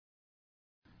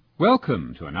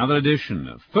Welcome to another edition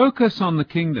of Focus on the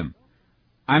Kingdom.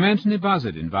 I'm Anthony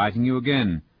Buzzard, inviting you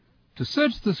again to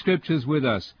search the Scriptures with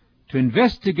us, to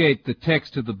investigate the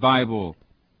text of the Bible,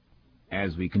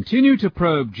 as we continue to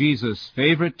probe Jesus'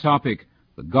 favorite topic,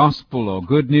 the gospel or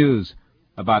good news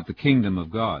about the kingdom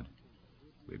of God.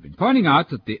 We've been pointing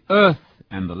out that the earth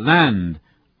and the land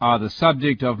are the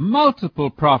subject of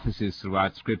multiple prophecies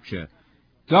throughout Scripture.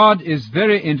 God is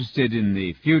very interested in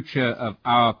the future of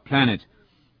our planet.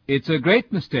 It's a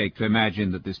great mistake to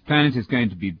imagine that this planet is going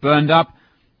to be burned up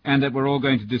and that we're all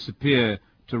going to disappear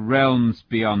to realms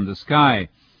beyond the sky.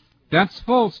 That's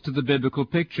false to the biblical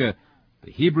picture.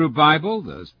 The Hebrew Bible,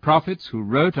 those prophets who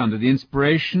wrote under the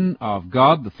inspiration of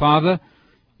God the Father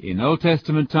in Old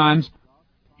Testament times,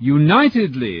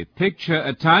 unitedly picture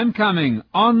a time coming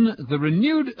on the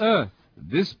renewed earth,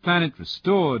 this planet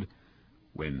restored,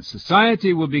 when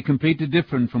society will be completely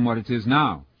different from what it is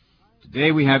now.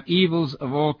 Today we have evils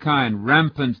of all kinds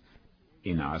rampant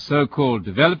in our so-called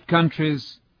developed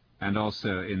countries and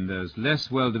also in those less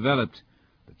well-developed.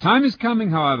 The time is coming,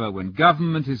 however, when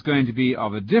government is going to be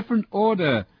of a different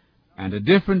order and a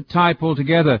different type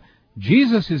altogether.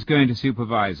 Jesus is going to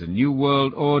supervise a new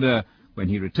world order when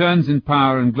he returns in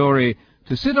power and glory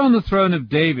to sit on the throne of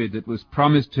David that was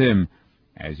promised to him.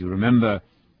 As you remember,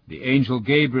 the angel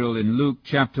Gabriel in Luke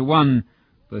chapter 1,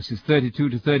 verses 32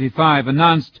 to 35,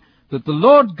 announced that the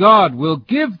Lord God will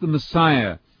give the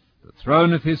Messiah the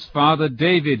throne of his father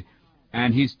David,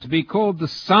 and he's to be called the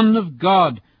Son of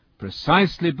God,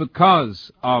 precisely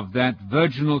because of that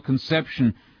virginal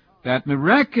conception. That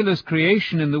miraculous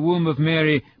creation in the womb of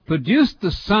Mary produced the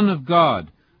Son of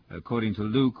God, according to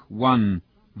Luke 1,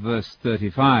 verse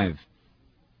 35.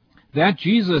 That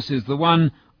Jesus is the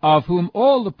one of whom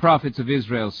all the prophets of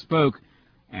Israel spoke,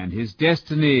 and his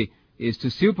destiny is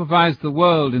to supervise the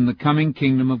world in the coming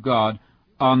kingdom of God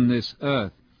on this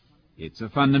earth. It's a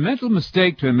fundamental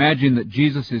mistake to imagine that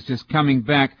Jesus is just coming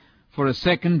back for a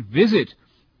second visit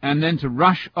and then to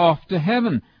rush off to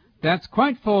heaven. That's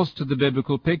quite false to the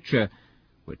biblical picture.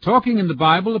 We're talking in the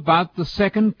Bible about the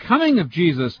second coming of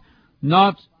Jesus,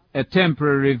 not a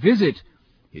temporary visit.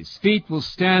 His feet will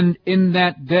stand in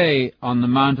that day on the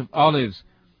Mount of Olives.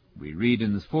 We read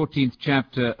in the 14th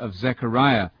chapter of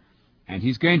Zechariah, and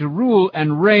he's going to rule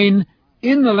and reign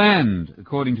in the land,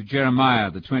 according to Jeremiah,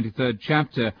 the 23rd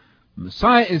chapter. The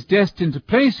Messiah is destined to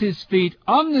place his feet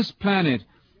on this planet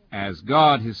as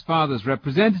God, his Father's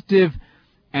representative,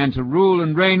 and to rule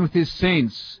and reign with his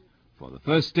saints for the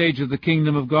first stage of the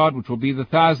kingdom of God, which will be the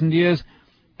 1,000 years,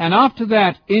 and after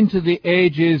that into the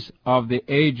ages of the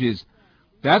ages.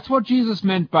 That's what Jesus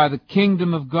meant by the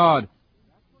kingdom of God.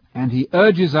 And he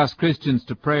urges us Christians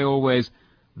to pray always,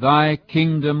 "Thy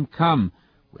kingdom come."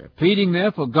 We're pleading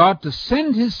there for God to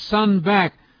send his Son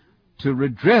back to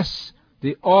redress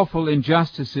the awful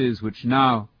injustices which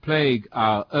now plague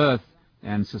our earth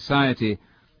and society,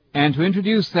 and to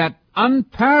introduce that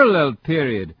unparalleled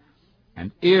period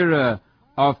and era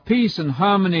of peace and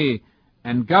harmony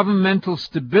and governmental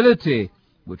stability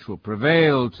which will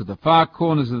prevail to the far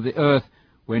corners of the earth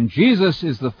when Jesus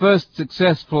is the first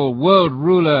successful world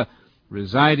ruler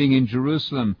residing in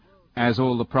Jerusalem, as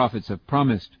all the prophets have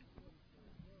promised.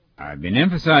 I've been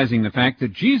emphasizing the fact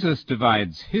that Jesus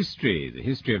divides history, the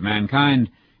history of mankind,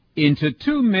 into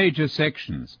two major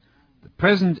sections, the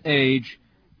present age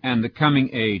and the coming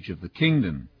age of the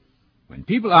kingdom. When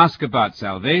people ask about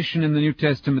salvation in the New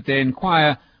Testament, they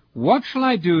inquire, what shall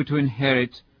I do to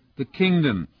inherit the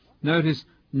kingdom? Notice,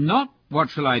 not what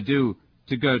shall I do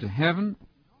to go to heaven,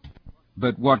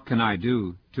 but what can I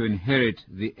do to inherit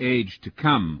the age to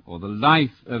come, or the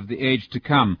life of the age to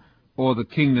come, or the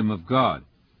kingdom of God.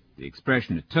 The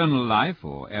expression eternal life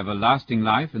or everlasting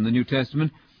life in the New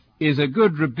Testament is a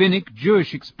good rabbinic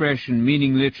Jewish expression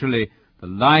meaning literally the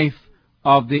life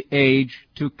of the age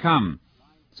to come.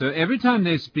 So every time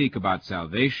they speak about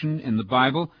salvation in the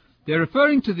Bible, they're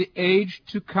referring to the age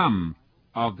to come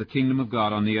of the kingdom of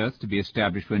God on the earth to be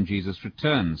established when Jesus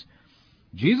returns.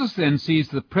 Jesus then sees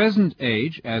the present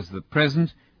age as the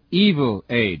present evil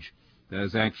age.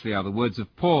 Those actually are the words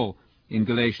of Paul in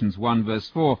Galatians 1 verse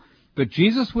 4. But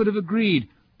Jesus would have agreed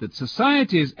that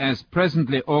societies as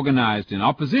presently organized in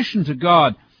opposition to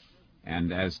God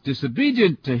and as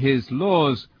disobedient to his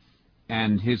laws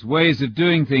and his ways of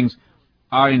doing things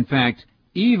are in fact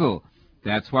evil.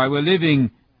 That's why we're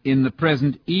living in the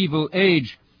present evil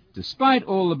age. Despite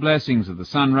all the blessings of the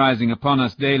sun rising upon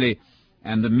us daily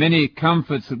and the many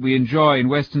comforts that we enjoy in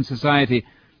Western society,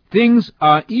 things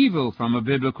are evil from a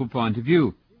biblical point of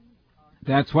view.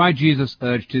 That's why Jesus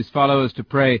urged his followers to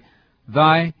pray,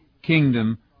 "Thy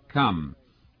kingdom come."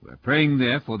 We're praying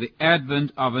there for the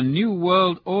advent of a new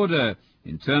world order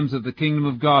in terms of the kingdom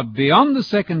of God beyond the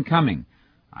second coming.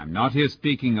 I'm not here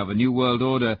speaking of a new world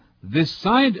order this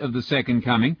side of the second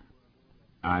coming.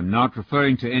 I'm not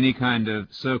referring to any kind of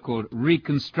so-called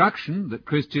reconstruction that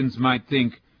Christians might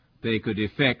think they could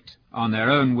effect on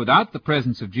their own without the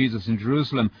presence of Jesus in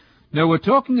Jerusalem. No, we're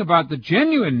talking about the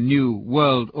genuine new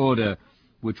world order,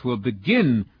 which will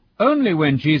begin only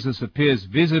when Jesus appears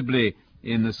visibly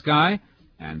in the sky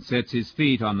and sets his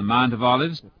feet on the Mount of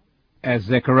Olives, as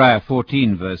Zechariah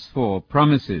 14 verse 4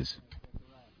 promises.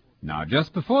 Now,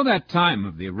 just before that time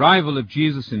of the arrival of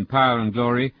Jesus in power and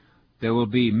glory, there will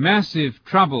be massive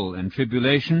trouble and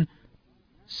tribulation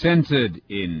centered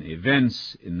in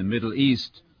events in the Middle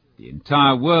East. The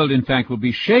entire world, in fact, will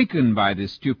be shaken by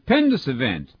this stupendous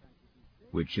event,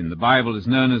 which in the Bible is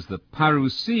known as the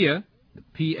parousia, the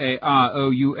P-A-R-O-U-S-I-A,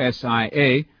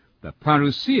 the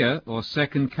parousia, or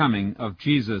second coming of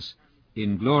Jesus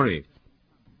in glory.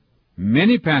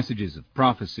 Many passages of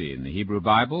prophecy in the Hebrew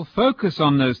Bible focus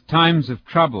on those times of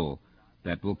trouble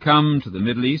that will come to the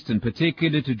Middle East, and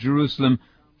particularly to Jerusalem,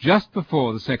 just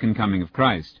before the second coming of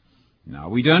Christ. Now,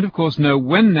 we don't, of course, know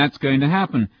when that's going to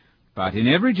happen, but in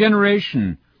every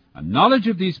generation, a knowledge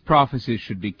of these prophecies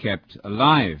should be kept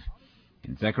alive.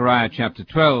 In Zechariah chapter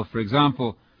 12, for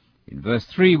example, in verse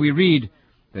 3, we read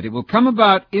that it will come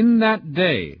about in that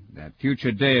day, that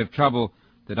future day of trouble,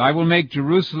 that I will make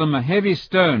Jerusalem a heavy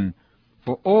stone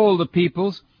for all the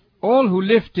peoples. All who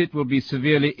lift it will be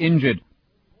severely injured.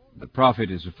 The prophet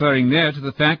is referring there to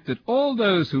the fact that all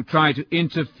those who try to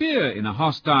interfere in a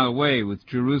hostile way with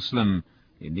Jerusalem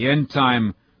in the end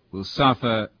time will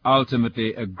suffer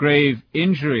ultimately a grave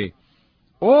injury.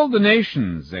 All the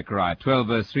nations, Zechariah 12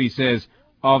 verse 3 says,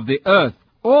 of the earth,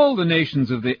 all the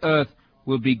nations of the earth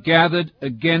will be gathered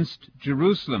against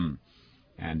Jerusalem.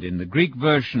 And in the Greek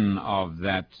version of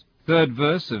that third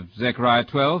verse of Zechariah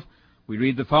 12, we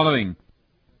read the following: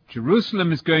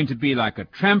 Jerusalem is going to be like a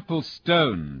trampled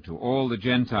stone to all the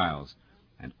Gentiles,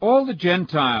 and all the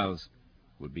Gentiles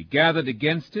will be gathered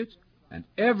against it, and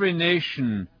every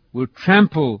nation will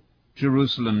trample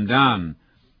Jerusalem down.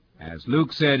 As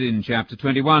Luke said in chapter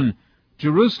 21,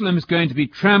 Jerusalem is going to be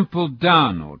trampled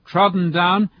down or trodden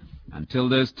down until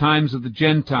those times of the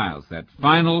Gentiles, that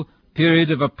final period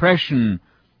of oppression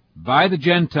by the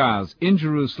Gentiles in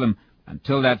Jerusalem,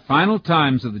 until that final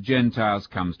times of the Gentiles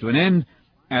comes to an end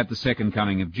at the second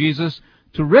coming of Jesus,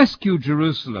 to rescue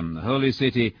Jerusalem, the holy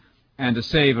city, and to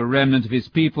save a remnant of his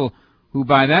people, who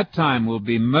by that time will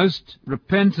be most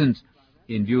repentant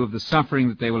in view of the suffering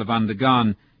that they will have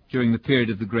undergone during the period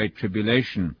of the Great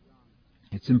Tribulation.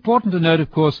 It's important to note,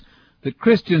 of course, that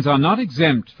Christians are not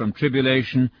exempt from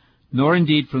tribulation, nor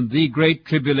indeed from the Great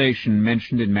Tribulation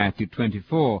mentioned in Matthew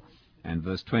 24 and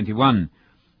verse 21.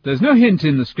 There's no hint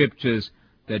in the Scriptures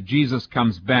that Jesus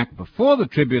comes back before the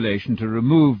tribulation to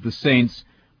remove the saints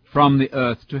from the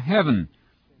earth to heaven.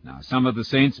 Now, some of the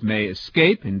saints may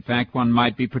escape. In fact, one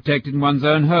might be protected in one's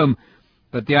own home.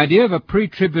 But the idea of a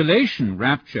pre-tribulation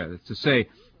rapture, that's to say,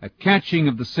 a catching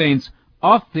of the saints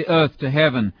off the earth to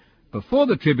heaven before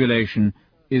the tribulation,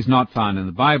 is not found in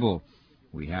the Bible.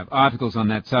 We have articles on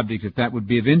that subject, if that would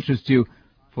be of interest to you,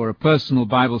 for a personal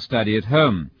Bible study at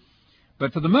home.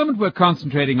 But for the moment we're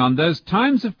concentrating on those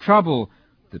times of trouble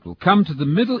that will come to the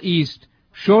Middle East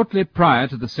shortly prior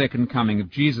to the second coming of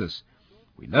Jesus.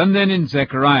 We learn then in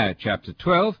Zechariah chapter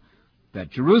 12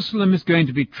 that Jerusalem is going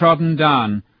to be trodden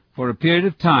down for a period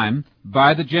of time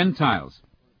by the Gentiles.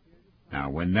 Now,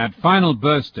 when that final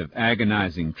burst of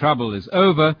agonizing trouble is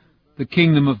over, the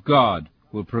kingdom of God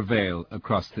will prevail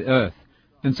across the earth.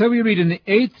 And so we read in the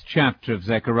 8th chapter of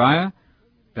Zechariah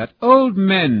that old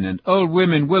men and old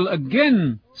women will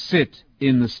again sit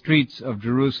in the streets of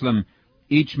Jerusalem,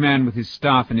 each man with his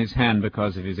staff in his hand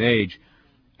because of his age.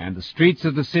 And the streets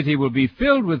of the city will be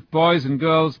filled with boys and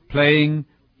girls playing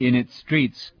in its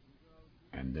streets.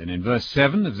 And then in verse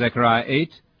 7 of Zechariah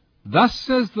 8, Thus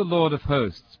says the Lord of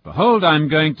hosts, Behold, I am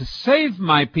going to save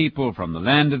my people from the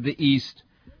land of the east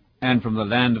and from the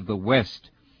land of the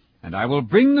west, and I will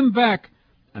bring them back,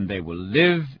 and they will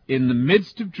live in the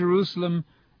midst of Jerusalem,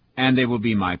 and they will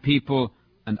be my people,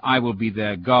 and I will be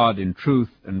their God in truth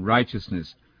and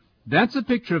righteousness. That's a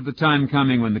picture of the time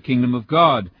coming when the kingdom of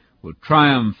God will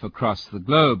triumph across the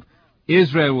globe.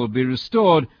 Israel will be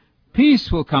restored,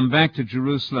 peace will come back to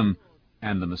Jerusalem,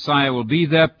 and the Messiah will be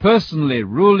there personally,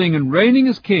 ruling and reigning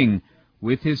as king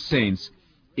with his saints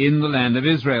in the land of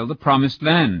Israel, the promised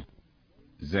land.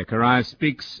 Zechariah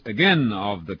speaks again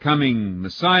of the coming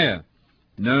Messiah,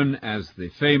 known as the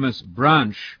famous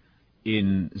branch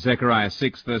in Zechariah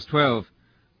 6, verse 12.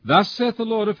 Thus saith the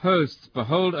Lord of hosts,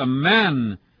 Behold, a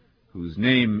man whose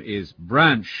name is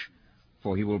Branch,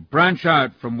 for he will branch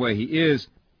out from where he is,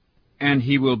 and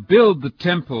he will build the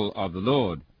temple of the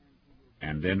Lord.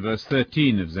 And then verse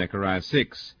 13 of Zechariah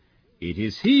 6, it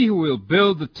is he who will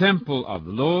build the temple of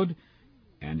the Lord,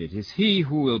 and it is he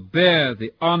who will bear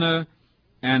the honor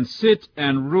and sit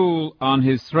and rule on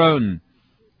his throne.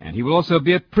 And he will also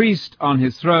be a priest on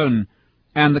his throne,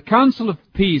 and the council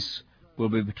of peace will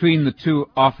be between the two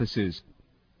offices.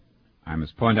 I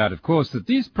must point out, of course, that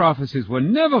these prophecies were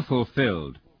never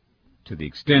fulfilled. To the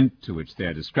extent to which they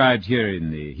are described here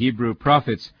in the Hebrew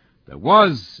prophets, there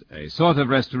was a sort of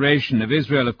restoration of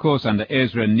Israel, of course, under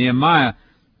Ezra and Nehemiah,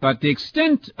 but the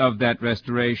extent of that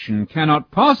restoration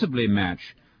cannot possibly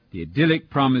match the idyllic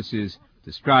promises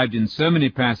described in so many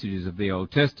passages of the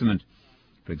Old Testament.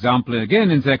 For example, again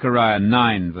in Zechariah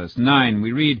 9, verse 9,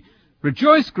 we read,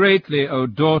 Rejoice greatly, O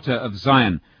daughter of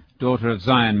Zion. Daughter of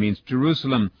Zion means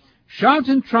Jerusalem. Shout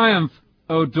in triumph,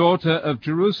 O daughter of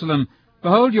Jerusalem.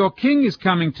 Behold, your king is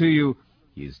coming to you.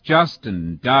 He is just and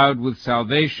endowed with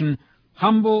salvation,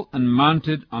 humble and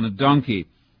mounted on a donkey.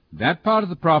 That part of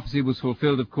the prophecy was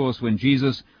fulfilled, of course, when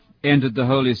Jesus entered the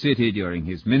holy city during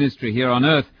his ministry here on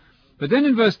earth. But then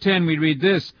in verse 10 we read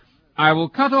this, I will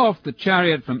cut off the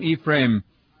chariot from Ephraim,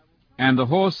 and the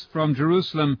horse from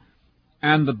Jerusalem,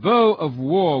 and the bow of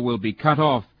war will be cut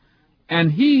off.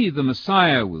 And he, the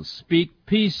Messiah, will speak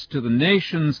peace to the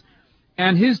nations,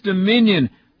 and his dominion,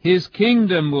 his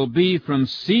kingdom, will be from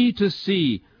sea to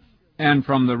sea, and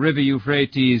from the river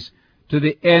Euphrates to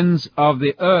the ends of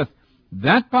the earth.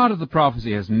 That part of the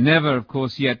prophecy has never, of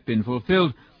course, yet been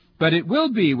fulfilled, but it will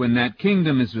be when that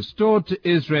kingdom is restored to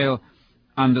Israel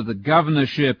under the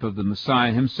governorship of the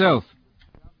Messiah himself.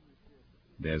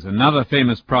 There's another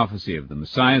famous prophecy of the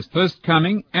Messiah's first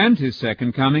coming and his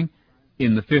second coming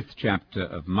in the 5th chapter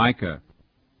of Micah.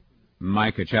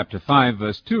 Micah chapter 5,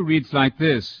 verse 2 reads like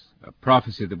this, a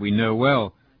prophecy that we know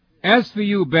well. As for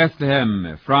you, Bethlehem,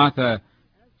 Ephrathah,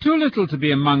 too little to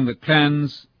be among the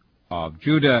clans of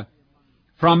Judah,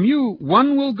 from you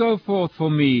one will go forth for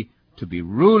me to be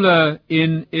ruler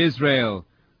in Israel,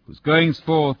 whose goings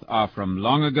forth are from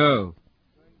long ago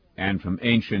and from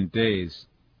ancient days.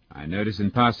 I notice in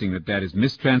passing that that is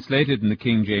mistranslated in the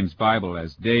King James Bible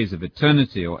as days of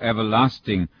eternity or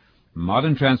everlasting.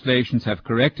 Modern translations have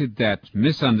corrected that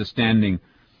misunderstanding.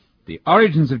 The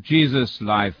origins of Jesus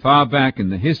lie far back in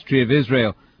the history of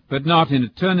Israel, but not in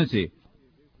eternity.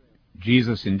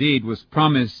 Jesus indeed was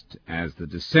promised as the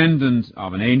descendant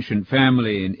of an ancient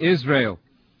family in Israel.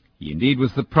 He indeed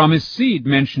was the promised seed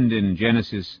mentioned in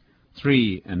Genesis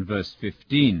 3 and verse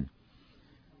 15.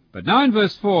 But now in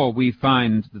verse 4 we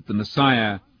find that the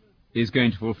Messiah is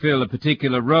going to fulfill a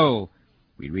particular role.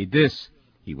 We read this,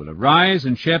 He will arise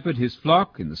and shepherd his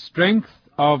flock in the strength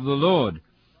of the Lord,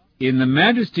 in the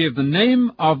majesty of the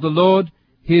name of the Lord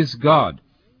his God.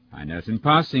 I note in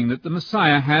passing that the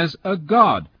Messiah has a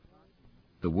God.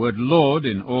 The word Lord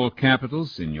in all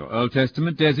capitals in your Old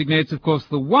Testament designates, of course,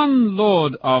 the one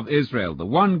Lord of Israel, the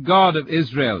one God of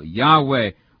Israel,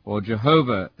 Yahweh, or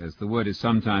Jehovah, as the word is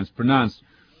sometimes pronounced.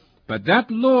 But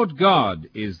that Lord God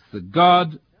is the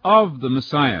God of the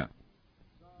Messiah.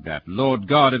 That Lord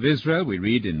God of Israel, we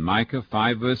read in Micah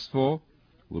 5 verse 4,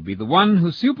 will be the one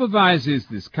who supervises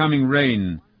this coming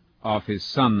reign of his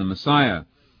Son, the Messiah.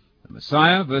 The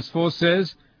Messiah, verse 4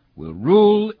 says, will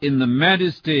rule in the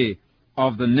majesty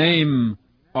of the name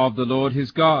of the Lord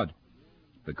his God,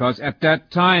 because at that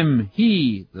time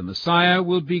he, the Messiah,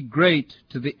 will be great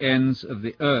to the ends of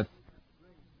the earth.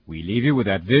 We leave you with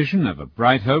that vision of a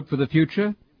bright hope for the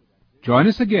future. Join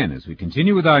us again as we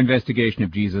continue with our investigation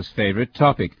of Jesus' favorite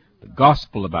topic, the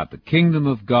gospel about the kingdom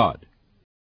of God.